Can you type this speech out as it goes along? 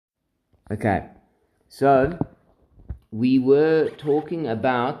Okay, so we were talking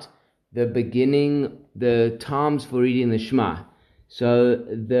about the beginning, the times for reading the Shema. So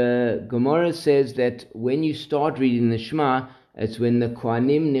the Gemara says that when you start reading the Shema, it's when the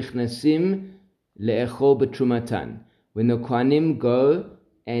Kohanim nichnasim le'echol b'trumatan, when the Kohanim go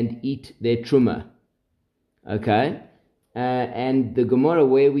and eat their truma. Okay, and the Gemara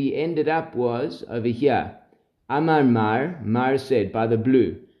where we ended up was over here. Amar Mar said by the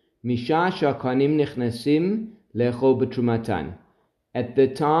blue, Misha shakanim nichnasim lechol b'trumatan. At the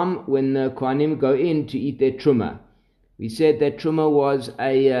time when the Kohanim go in to eat their truma, we said that truma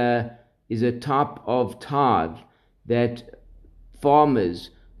is a type of tithe that farmers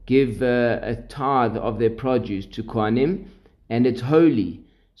give a tithe of their produce to Kohanim, and it's holy.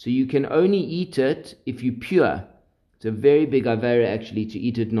 So you can only eat it if you're pure. It's a very big avera actually to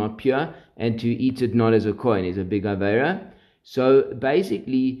eat it not pure, and to eat it not as a Kohen is a big avera. So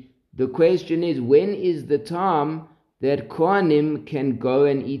basically, the question is, when is the time that Kohanim can go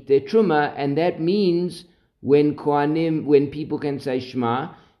and eat their truma? And that means when people can say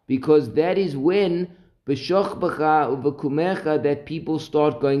Shema, because that is when b'shoch b'cha u'v'kumecha that people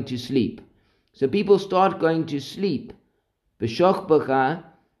start going to sleep. So people start going to sleep b'shoch b'cha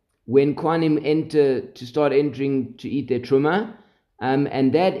when Kohanim start entering to eat their truma,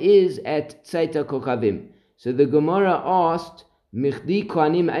 and that is at Tzeita Kochavim. So the Gemara asked, Michdi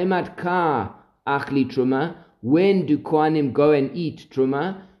Kohanim Eimat Ka Achli Truma, when do Kohanim go and eat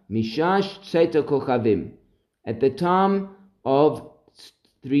Truma? Mishash Tzeita Kochavim, at the time of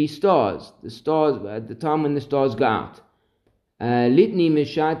 3 stars, at the time when the stars go out. Litni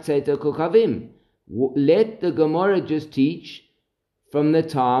Mishat Tzeita Kochavim. Let the Gemara just teach from the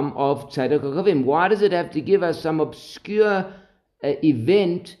time of Tzeita Kochavim. Why does it have to give us some obscure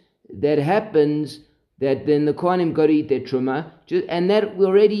event that happens that then the Kohanim go to eat their truma, and that we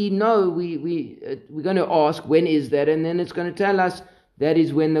already know? We're going to ask when is that, and then it's going to tell us that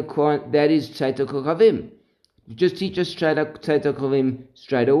is when that is Tzeita Kochavim. Just teach us Tzeita Kochavim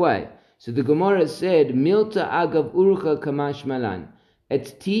straight away. So the Gemara said, Milta agav urcha kamash malan.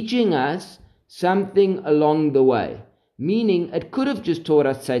 It's teaching us something along the way. Meaning, it could have just taught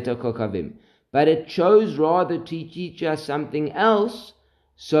us Tzeita Kochavim, but it chose rather to teach us something else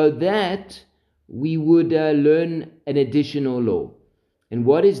so that we would learn an additional law. And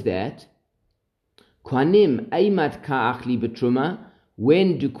what is that? Kohanim Eimat Ka'achli B'truma.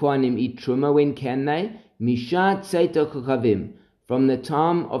 When do Kohanim eat truma? When can they? Mishat Tzeita Kochavim, from the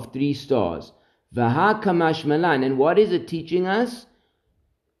time of 3 stars. V'ha Kamash Malan. And what is it teaching us?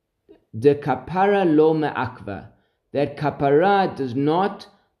 The kapara lo me'akva. That kapara does not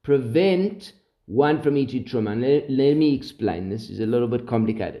prevent one from eating truma. Let me explain. This is a little bit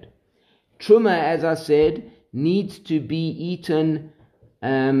complicated. Truma, as I said, needs to be eaten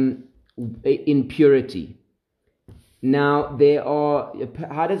in purity. Now,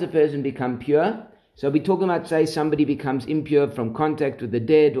 how does a person become pure? So we're talking about, say, somebody becomes impure from contact with the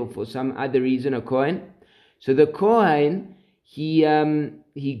dead or for some other reason, a Kohen. So the Kohen, he has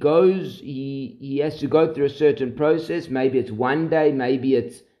to go through a certain process. Maybe it's 1 day, maybe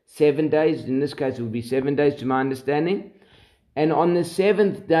it's 7 days. In this case, it would be 7 days to my understanding. And on the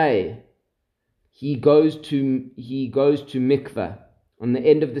 7th day, he goes to mikveh on the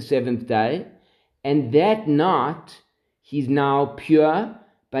end of the 7th day, and that night he's now pure,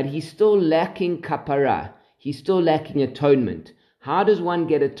 but he's still lacking kapara. He's still lacking atonement. How does one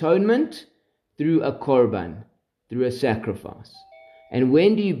get atonement? Through a korban, through a sacrifice. And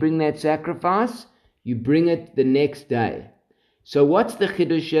when do you bring that sacrifice? You bring it the next day. So what's the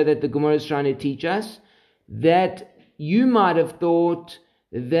chiddush here that the Gemara is trying to teach us? That you might have thought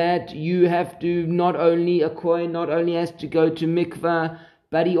that you have to a Kohen not only has to go to mikveh,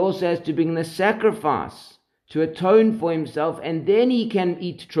 but he also has to bring the sacrifice to atone for himself, and then he can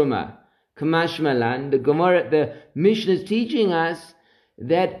eat truma. Kamash malan, the Mishnah is teaching us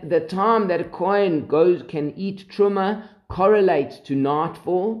that the time that a Kohen can eat truma correlates to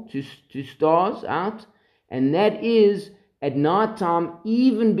nightfall, to stars out, and that is at night time,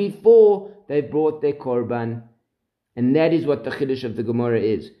 even before they brought their korban. And that is what the chiddush of the Gemara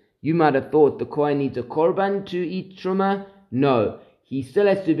is. You might have thought the Kohen needs a korban to eat truma. No, he still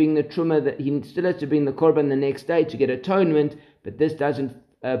has to bring the truma. He still has to bring the korban the next day to get atonement. But this doesn't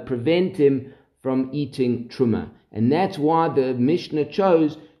prevent him from eating truma. And that's why the Mishnah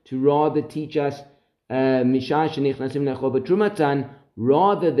chose to rather teach us mishash nichnasim lechol b'trumatan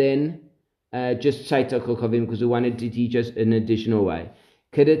rather than just Tzeita Kochavim, because we wanted to teach us an additional way.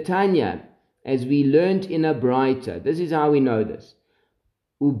 Kedetanya, as we learnt in a Braita, this is how we know this.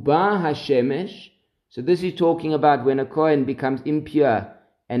 Uba Hashemesh, so this is talking about when a Kohen becomes impure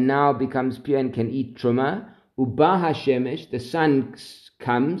and now becomes pure and can eat truma. Uba hashemesh, the sun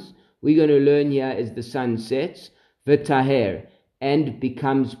comes. We're going to learn here as the sun sets. V'taher, and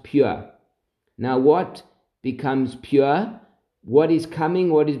becomes pure. Now what becomes pure? What is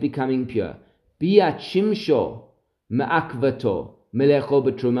coming? What is becoming pure? Biat shimsho ma'akvato melecho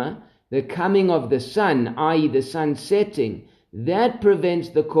b'truma. The coming of the sun, i.e. the sun setting, that prevents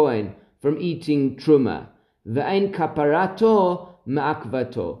the kohen from eating truma. V'ain kaparato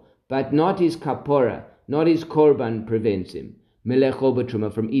ma'akvato, but not his kapora, not his korban prevents him. Melecho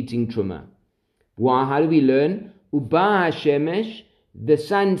b'truma, from eating truma. Why? How do we learn? Uba hashemesh, the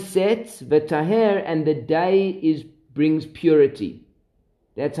sun sets, v'taher, and the day brings purity.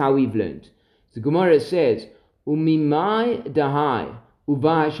 That's how we've learned. The Gemara says, Umimai dahai, uba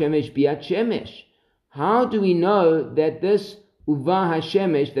hashemesh biat shemesh. How do we know that this uba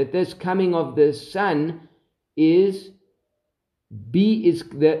hashemesh, that this coming of the sun is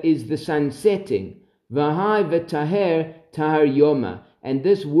the sun setting? V'hai v'taher tahar yoma. And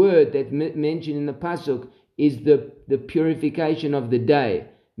this word that mentioned in the pasuk is the purification of the day,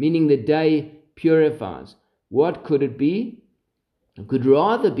 meaning the day purifies. What could it be? It could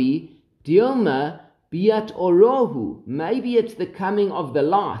rather be Dilma biat orohu. Maybe it's the coming of the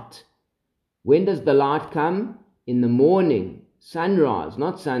light. When does the light come? In the morning, sunrise,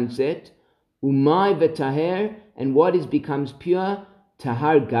 not sunset. Umay v'taher, and what becomes pure?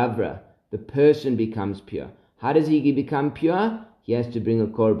 Tahar gavra, the person becomes pure. How does he become pure? He has to bring a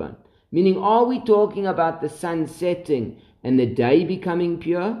korban. Meaning, are we talking about the sun setting and the day becoming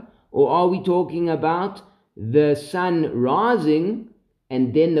pure? Or are we talking about the sun rising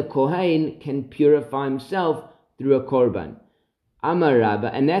and then the kohen can purify himself through a korban? Amar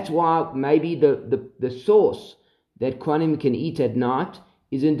Rabba, and that's why maybe the source that kohanim can eat at night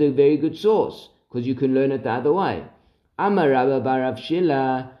isn't a very good source, because you can learn it the other way. Amar Rabba bar Rav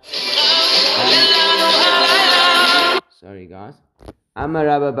Shila. Sorry guys. Amar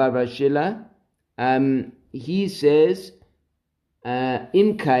Rabba bar Rav Shila. He says,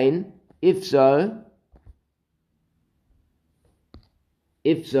 Imkain, if so,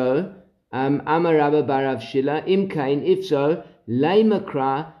 Amar Rabba bar Rav Shila, Imkain, if so,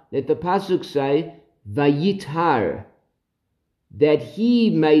 Leimakra, let the pasuk say, Vayithar, that he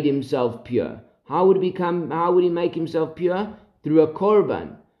made himself pure. How would he make himself pure? Through a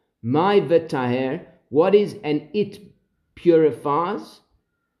korban. My v'taher, what is, and it purifies.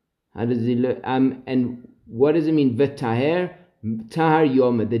 How does he learn? And what does it mean? V'taher, tahar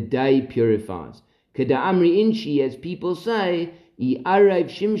yoma, the day purifies. Kada amri inshi, as people say, I arav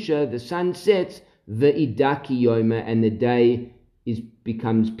shimsha, the sun sets, v'idaki yoma, and the day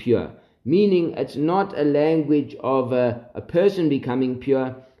becomes pure. Meaning, it's not a language of a person becoming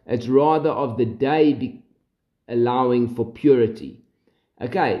pure, it's rather of the day allowing for purity.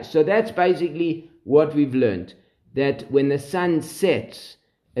 Okay, so that's basically what we've learned. That when the sun sets,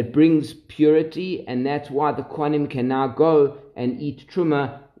 it brings purity, and that's why the kohanim can now go and eat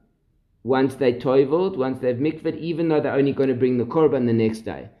truma once they toivled, once they've mikved, even though they're only going to bring the korban the next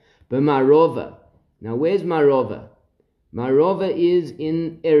day. But Marova, now where's Marova? Marova is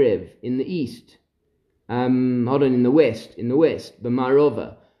in Erev, in the east. In the west. But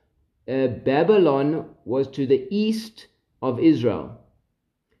Marova. Babylon was to the east of Israel.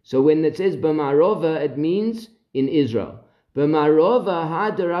 So when it says B'marova, it means in Israel. B'marova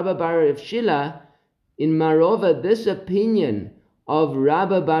had Rabba bar Rav Shila. In Marova, this opinion of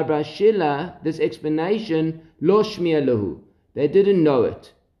Rabba bar Rav Shila, this explanation, lo shmiya lahu. They didn't know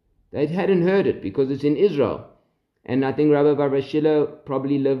it. They hadn't heard it because it's in Israel. And I think Rabba bar Rav Shila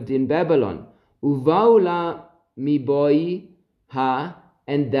probably lived in Babylon. Uvaula miboi ha,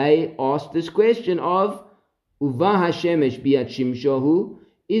 and they asked this question of Uva hashemesh biat shimshohu,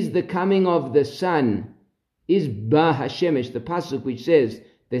 is the coming of the sun, is ba hashemesh, the pasuk which says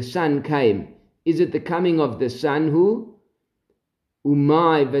the sun came, is it the coming of the sun who?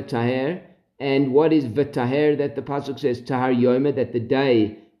 Umay v'taher, and what is v'taher that the pasuk says tahar yoma, that the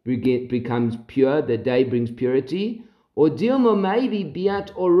day becomes pure, the day brings purity? Or dilma, maybe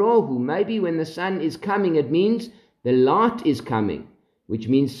biat orohu, maybe when the sun is coming it means the light is coming, which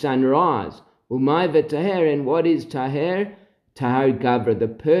means sunrise. Umay v'taher, and what is taher? Tahar gavra, the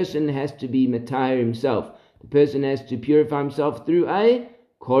person has to be matahir himself. The person has to purify himself through a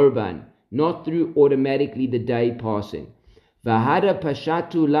korban, not through automatically the day passing. Vahada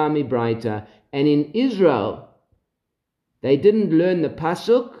pashatu lami braita, and in Israel, they didn't learn the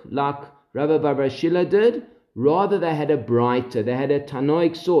pasuk like Rabba bar Rav Shila did. Rather, they had a braita, they had a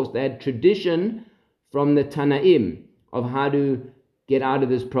Tanoic source, they had tradition from the Tanaim of how to get out of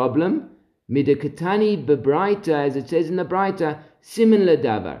this problem. Midakatani bebraita, as it says in the braita, Siman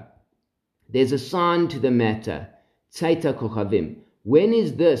ledavar. There's a sign to the matter. Tzaita kochavim. When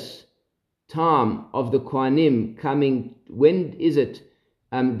is this time of the Kohanim coming? When is it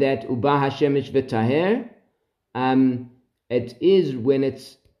that Uba Hashemesh v'taher? It is when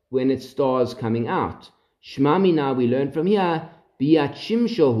it starts coming out. Shma mina, we learn from here, biyat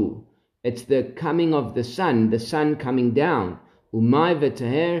shimshohu. It's the coming of the sun coming down. Umay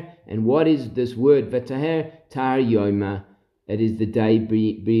v'taher, and what is this word v'taher? Tar yoma. It is the day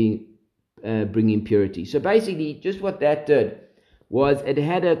bringing purity. So basically, just what that did was it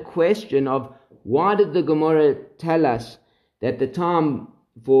had a question of why did the Gemara tell us that the time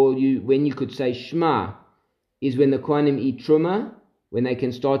for you when you could say Shema is when the Kohanim eat Truma, when they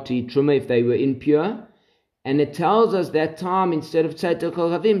can start to eat Truma if they were impure. And it tells us that time instead of Tzeitel Kol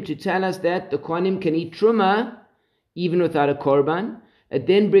Chavim to tell us that the Kohanim can eat Truma even without a Korban. It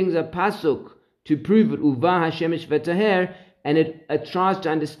then brings a Pasuk to prove it, Uva Hashemesh V'taher, and it tries to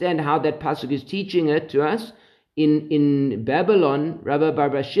understand how that Pasuk is teaching it to us. In Babylon, Rabbi Bar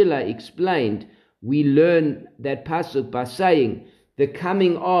Bashila explained, we learn that Pasuk by saying, the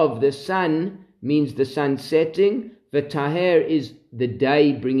coming of the sun means the sun setting, V'taher is the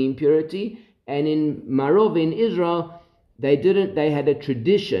day bringing purity, and in Marov in Israel, they had a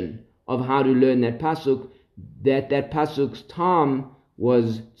tradition of how to learn that Pasuk, that Pasuk's time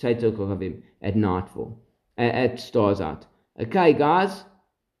was Tzeitel Kochavim, at nightfall, at stars out. Okay, guys,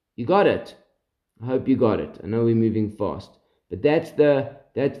 you got it. I hope you got it. I know we're moving fast, but that's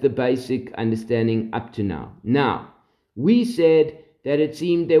the basic understanding up to now. Now, we said that it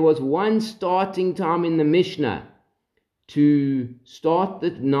seemed there was one starting time in the Mishnah to start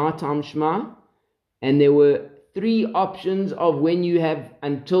the nighttime Shema, and there were 3 options of when you have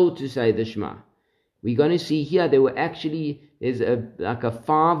until to say the Shema. We're going to see here there's a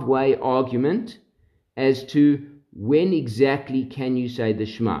 5-way argument as to when exactly can you say the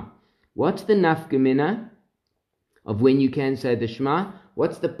Shema. What's the nafkamina of when you can say the Shema?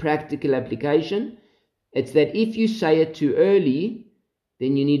 What's the practical application? It's that if you say it too early,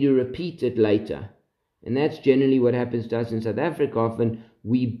 then you need to repeat it later. And that's generally what happens to us in South Africa. Often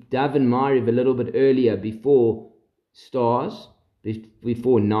we daven Mariv a little bit earlier before stars,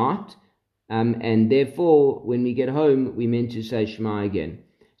 before night, and therefore when we get home, we're meant to say Shema again.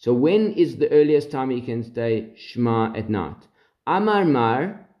 So when is the earliest time you can say Shema at night? Amar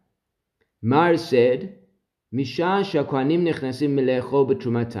Mar said, Misha shakwanim nechnasim melechol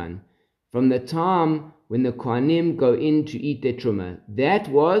b'trumatan. From the time when the Kohanim go in to eat their truma. That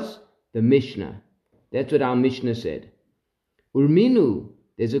was the Mishnah. That's what our Mishnah said. Urminu,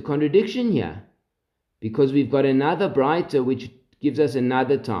 there's a contradiction here, because we've got another Braita which gives us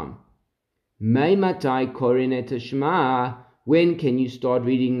another time. Mei matai korin et Shema. When can you start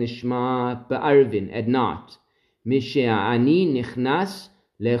reading the Shema ba'arvin, at night? Mishe'ani nichnas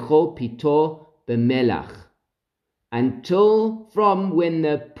lechol pito b'melach. Until from when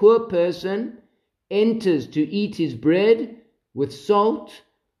the poor person enters to eat his bread with salt,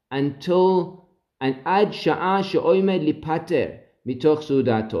 until an ad sha'a she'oimed lipater mitoch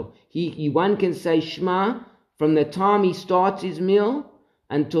sudato. One can say Shema from the time he starts his meal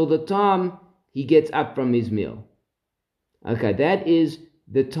until the time he gets up from his meal. Okay, that is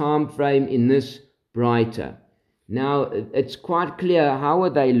the time frame in this Braita. Now, it's quite clear, how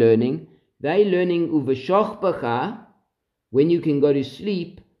are they learning? They learning uveshoch bacha, when you can go to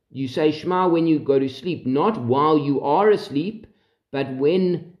sleep. You say Shema when you go to sleep, not while you are asleep, but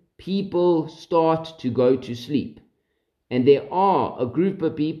when people start to go to sleep. And there are a group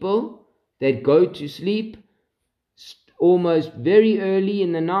of people that go to sleep almost very early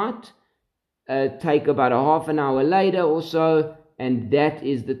in the night, take about a half an hour later or so, and that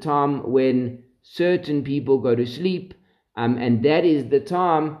is the time when certain people go to sleep, and that is the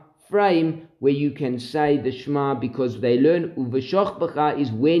time frame where you can say the Shema, because they learn uveshoch bacha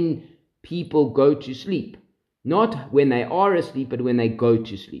is when people go to sleep, not when they are asleep, but when they go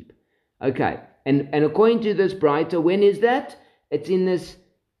to sleep. Okay, and according to this Braita, when is that? It's in this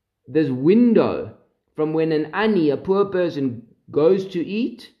window from when an ani, a poor person, goes to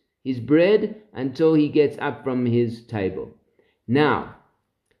eat his bread until he gets up from his table. Now,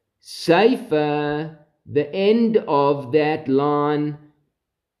 Seifa, the end of that line,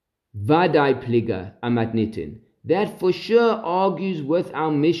 Vadai pliga amatnitin. That for sure argues with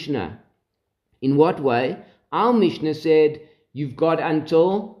our Mishnah. In what way? Our Mishnah said you've got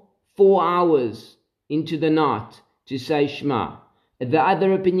until 4 hours into the night to say Shema. The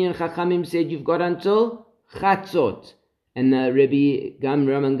other opinion, Chachamim, said you've got until Chatzot. And the Rabbi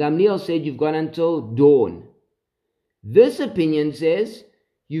Raman Gamliel said you've got until dawn. This opinion says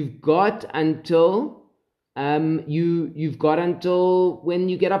you've got until you've got until when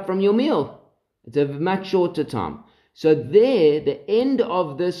you get up from your meal. It's a much shorter time. So there, the end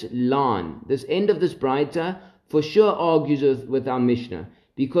of this line, this end of this Braita, for sure argues with our Mishnah,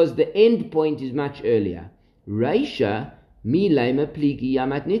 because the end point is much earlier. Reisha mi lema pligi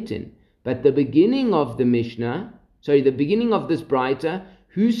yamat nitin. But the beginning of the Mishnah, the beginning of this Braita,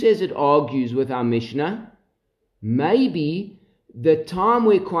 who says it argues with our Mishnah? Maybe the time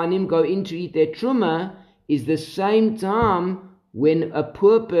where Kohanim go in to eat their truma is the same time when a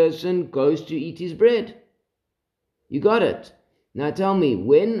poor person goes to eat his bread. You got it. Now tell me,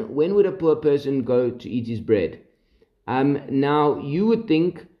 when would a poor person go to eat his bread? Now you would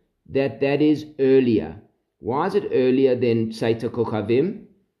think that is earlier. Why is it earlier than Tzeita Kochavim?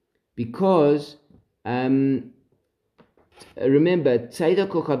 Because remember, Tzeita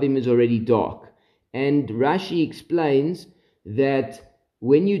Kochavim is already dark, and Rashi explains that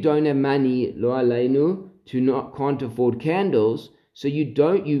when you don't have money, lo aleinu, can't afford candles, so you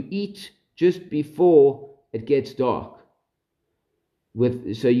eat just before it gets dark,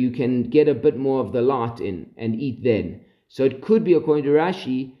 so you can get a bit more of the light in and eat then. So it could be, according to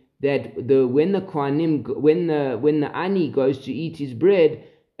Rashi, that when the ani goes to eat his bread,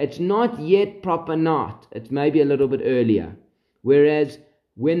 it's not yet proper night. It's maybe a little bit earlier. Whereas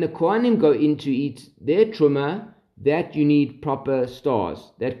when the Kohanim go in to eat their truma, that you need proper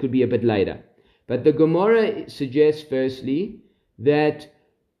stars. That could be a bit later. But the Gemara suggests firstly that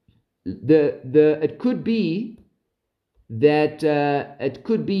it could be that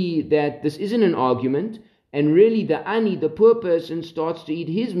this isn't an argument, and really the ani, the poor person, starts to eat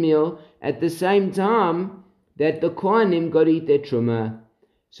his meal at the same time that the Kohanim go to eat their truma.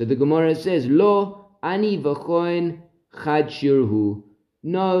 So the Gemara says, Lo ani v'kohen chad shirhu.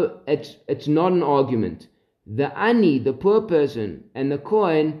 No, it's not an argument. The ani, the poor person, and the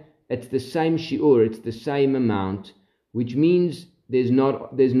kohen, it's the same shiur, it's the same amount, which means there's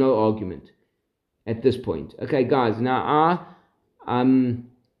no argument at this point. Okay, guys. Now I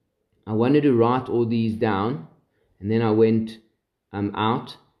wanted to write all these down, and then I went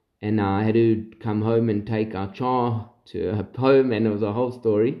out, and I had to come home and take our char to home, and it was a whole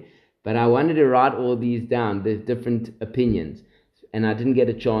story. But I wanted to write all these down, the different opinions, and I didn't get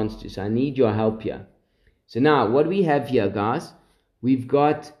a chance to, so I need your help here. So now, what do we have here, guys? We've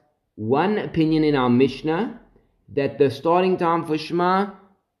got one opinion in our Mishnah that the starting time for Shema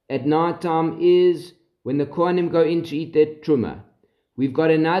at night time is when the Kohanim go in to eat their truma. We've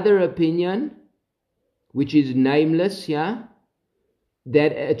got another opinion, which is nameless here,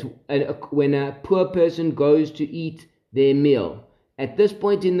 that when a poor person goes to eat their meal. At this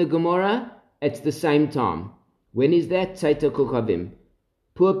point in the Gemara, it's the same time. When is that? Tzeita Kochavim.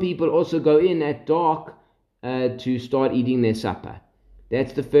 Poor people also go in at dark to start eating their supper.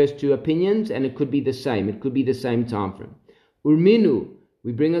 That's the first two opinions, and it could be the same. It could be the same time frame. Urminu,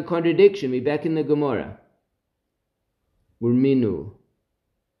 we bring a contradiction. We're back in the Gemara. Urminu.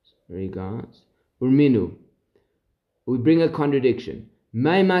 Sorry, guys. Urminu. We bring a contradiction.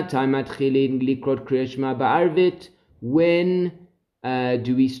 When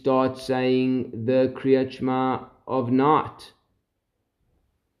do we start saying the Kriyat Shema of night?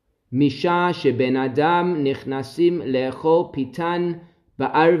 Misha sheben adam nichnasim le'echol pitan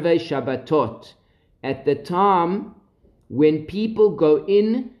ba'arvei Shabbatot. At the time when people go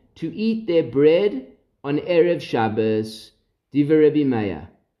in to eat their bread on Erev Shabbos, Divrei Rabbi Meir.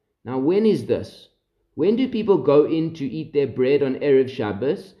 Now, when is this? When do people go in to eat their bread on Erev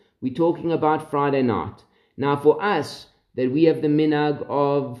Shabbos? We're talking about Friday night. Now, for us, that we have the minhag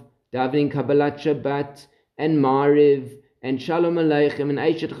of davening Kabbalat Shabbat and Mariv and Shalom Aleichem and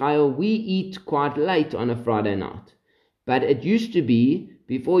Eishet Chayil, we eat quite late on a Friday night. But it used to be,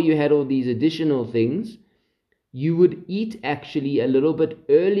 before you had all these additional things, you would eat actually a little bit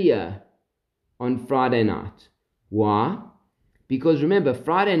earlier on Friday night. Why? Because remember,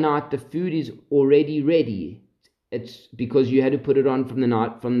 Friday night the food is already ready. It's because you had to put it on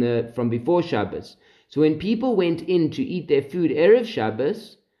from before Shabbos. So when people went in to eat their food Erev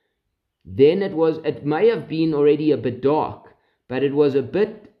Shabbos, then it may have been already a bit dark, but it was a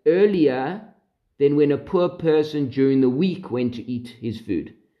bit earlier than when a poor person during the week went to eat his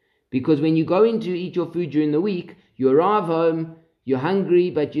food. Because when you go in to eat your food during the week, you arrive home, you're hungry,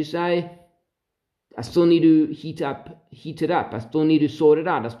 but you say, I still need to heat it up, I still need to sort it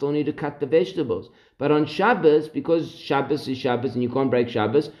out, I still need to cut the vegetables. But on Shabbos, because Shabbos is Shabbos and you can't break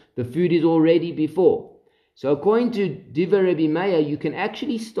Shabbos, the food is already before. So according to Divrei Rabbi Meir, you can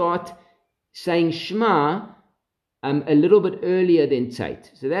actually start saying Shema a little bit earlier than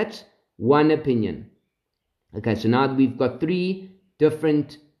Tzeit. So that's one opinion. Okay, so now we've got three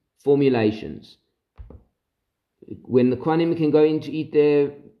different formulations. when the Kohanim can go in to eat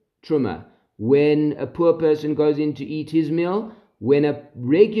their truma, when a poor person goes in to eat his meal, when a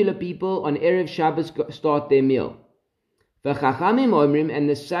regular people on Erev Shabbos start their meal. V'chachamim omrim, and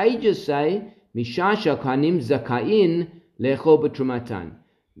the sages say, Mishasha Kohanim zakain lechol b'trumatan.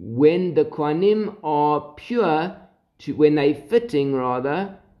 When the Kohanim are pure, when they're fitting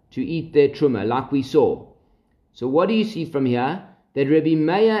rather, to eat their truma, like we saw. So what do you see from here? That Rabbi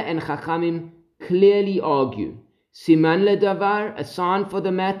Meir and Chachamim clearly argue. Siman ledavar, a sign for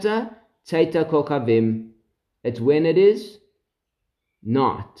the matter, Tzeita kokavim. It's when it is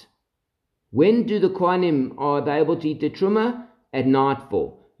not. When do the Kohanim, are they able to eat the truma? At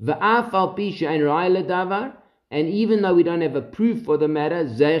nightfall. V'af al pi she'ein ra'ai ledavar, and even though we don't have a proof for the matter,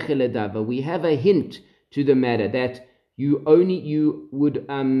 zeiche ledavar, we have a hint to the matter that you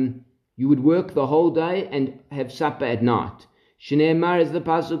would work the whole day and have supper at night. Shneimar, as the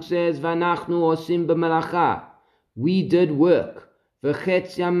pasuk says, V'anachnu osim b'malacha. We did work.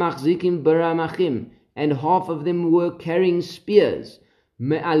 V'chetzia machzikim b'ramachim, and half of them were carrying spears.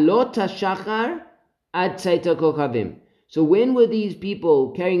 Me'alot hashachar ad tzeita kokavim. So when were these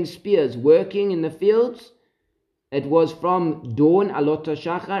people carrying spears working in the fields? It was from dawn, alot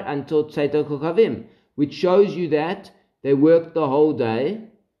hashachar, until tzeita kokavim, which shows you that they worked the whole day.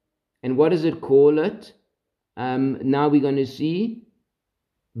 And what does it call it? Now we're going to see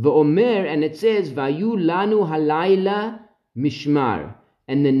V'omer, and it says Vayu lanu halayla mishmar,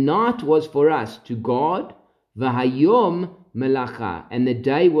 and the night was for us to guard, V'hayom melacha, and the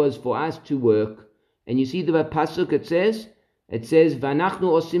day was for us to work. And you see the pasuk, it says V'anachnu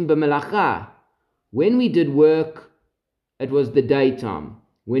osim b'melacha. When we did work, it was the daytime.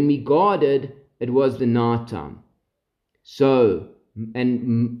 When we guarded, it was the nighttime. So,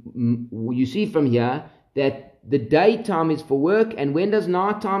 and you see from here that the daytime is for work, and when does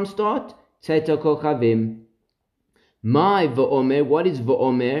nighttime start? Tzeita kokavim. My v'omer, what is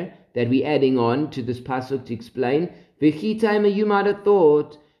v'omer that we're adding on to this pasuk to explain? V'chitayim, you might have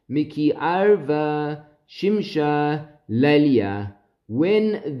thought, miki arva shimsha lalia.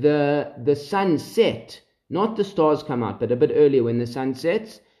 When the sun set, not the stars come out, but a bit earlier, when the sun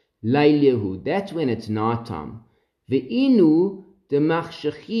sets, lailiahu, that's when it's nighttime. Ve'inu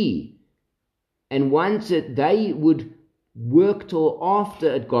demachshachi, and once they would work till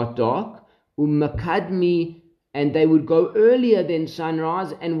after it got dark, makadmi, and they would go earlier than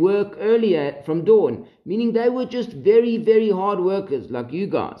sunrise and work earlier from dawn, meaning they were just very, very hard workers like you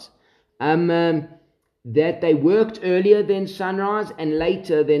guys. That they worked earlier than sunrise and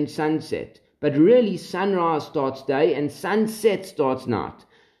later than sunset. But really, sunrise starts day and sunset starts night.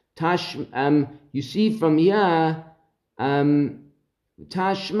 You see from here,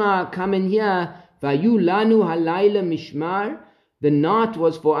 Tashma, come in here, Vayu lanu halayla mishmar, the night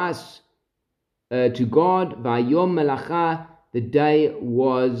was for us to guard, Vayom melacha, the day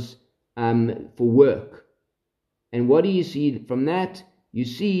was for work. And what do you see from that? You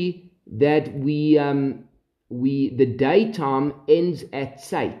see that the daytime ends at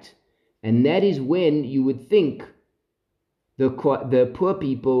Tzeit, and that is when you would think the poor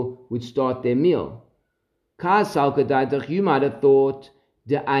people would start their meal. You might have thought,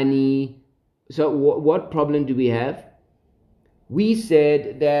 so what problem do we have? We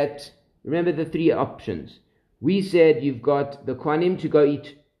said that, remember the three options. We said you've got the Kohanim to go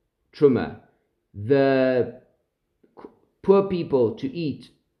eat truma, the poor people to eat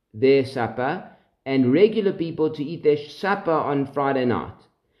their supper, and regular people to eat their supper on Friday night.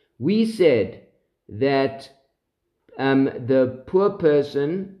 We said that the poor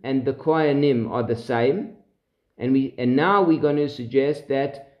person and the Kohanim are the same, and now we're going to suggest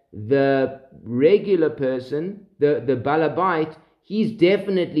that the regular person, the Balabait, he's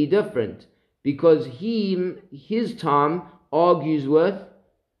definitely different, because his time argues with,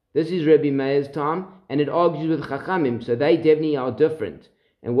 this is Rabbi Meir's time, and it argues with Chachamim, so they definitely are different.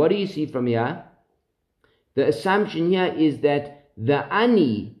 And what do you see from here? The assumption here is that the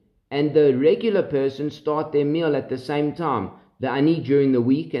Ani and the regular person start their meal at the same time. The Ani during the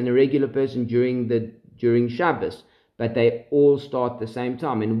week and the regular person during Shabbos. But they all start the same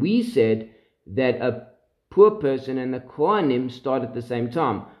time. And we said that a poor person and the Kohanim start at the same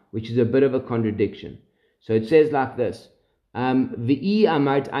time, which is a bit of a contradiction. So it says like this, V'i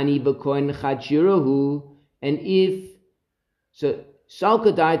amart ani v'kohen chad shirahu, and if, so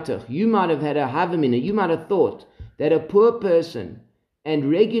Salka daitach, you might have had a havamina, you might have thought that a poor person and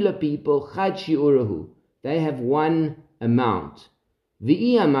regular people, chad shiurahu, they have one amount.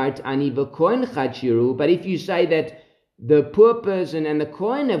 V'i amart ani v'kohen chad shirahu, but if you say that the poor person and the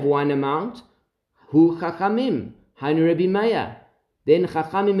kohen have one amount, hu chachamim, hainu Rabbi Meir, then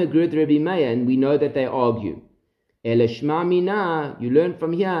chachamim agree with Rabbi Meir, and we know that they argue. Ela shma mina, you learn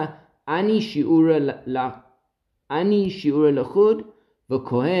from here, ani shi'ura lachud,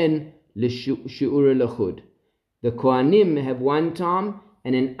 v'kohen shi'ura lachud. The Kohanim have one time,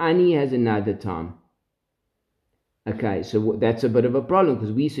 and an ani has another time. Okay, so that's a bit of a problem,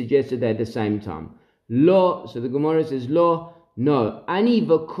 because we suggested they're at the same time. Lo, so the Gemara says, lo, no. Ani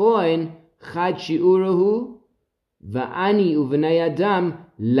v'kohen chad shi'urahu, v'ani u'v'nei adam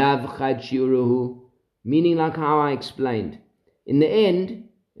lav chad shi'urahu. Meaning like how I explained. In the end,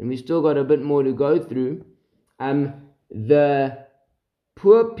 and we still got a bit more to go through, the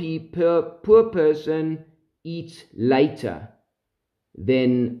poor person eats later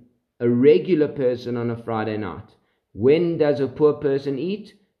than a regular person on a Friday night. When does a poor person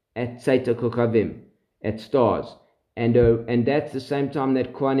eat? At Tzeit Kokavim, at stars. And that's the same time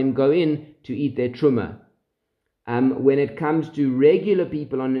that Kohanim go in to eat their truma. When it comes to regular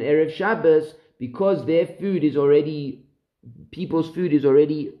people on an Erev Shabbos, because their food is already, people's food is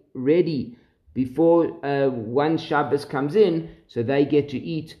already ready before one Shabbos comes in, so they get to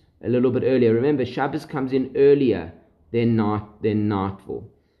eat a little bit earlier. Remember, Shabbos comes in earlier than nightfall.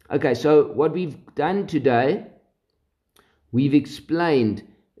 Okay, so what we've done today, we've explained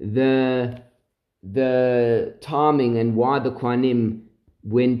the timing and why the Kohanim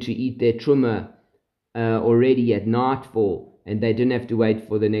went to eat their truma already at nightfall, and they didn't have to wait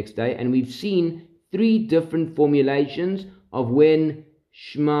for the next day. And we've seen 3 different formulations of when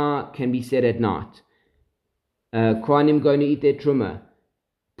Shema can be said at night. Kohanim going to eat their truma,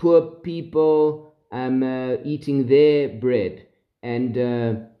 poor people eating their bread, and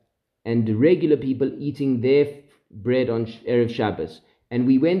regular people eating their bread on Erev Shabbos. And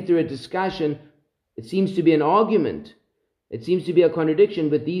we went through a discussion. It seems to be an argument. It seems to be a contradiction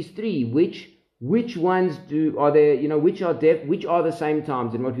with these 3. Which ones are there? Which are the same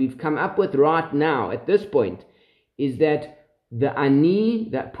times? And what we've come up with right now at this point is that the ani,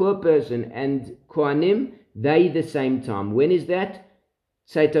 that poor person, and Kohanim, they the same time. When is that?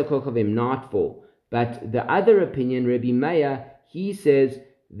 Tzeit Kokavim, nightfall. But the other opinion, Rabbi Meir, he says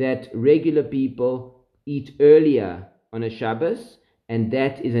that regular people eat earlier on a Shabbos, and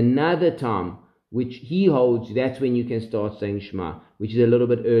that is another time which he holds. That's when you can start saying Shema, which is a little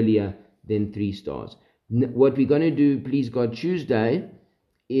bit earlier than 3 stars. What we're going to do, please God, Tuesday,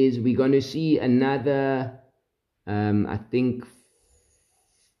 is we're going to see another, I think,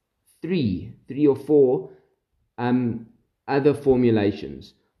 3 or 4 other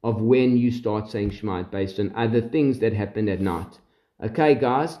formulations of when you start saying Shema based on other things that happened at night. Okay,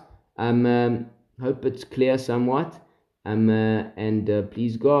 guys, hope it's clear somewhat, and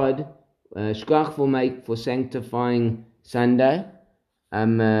please God, shkach for sanctifying Sunday.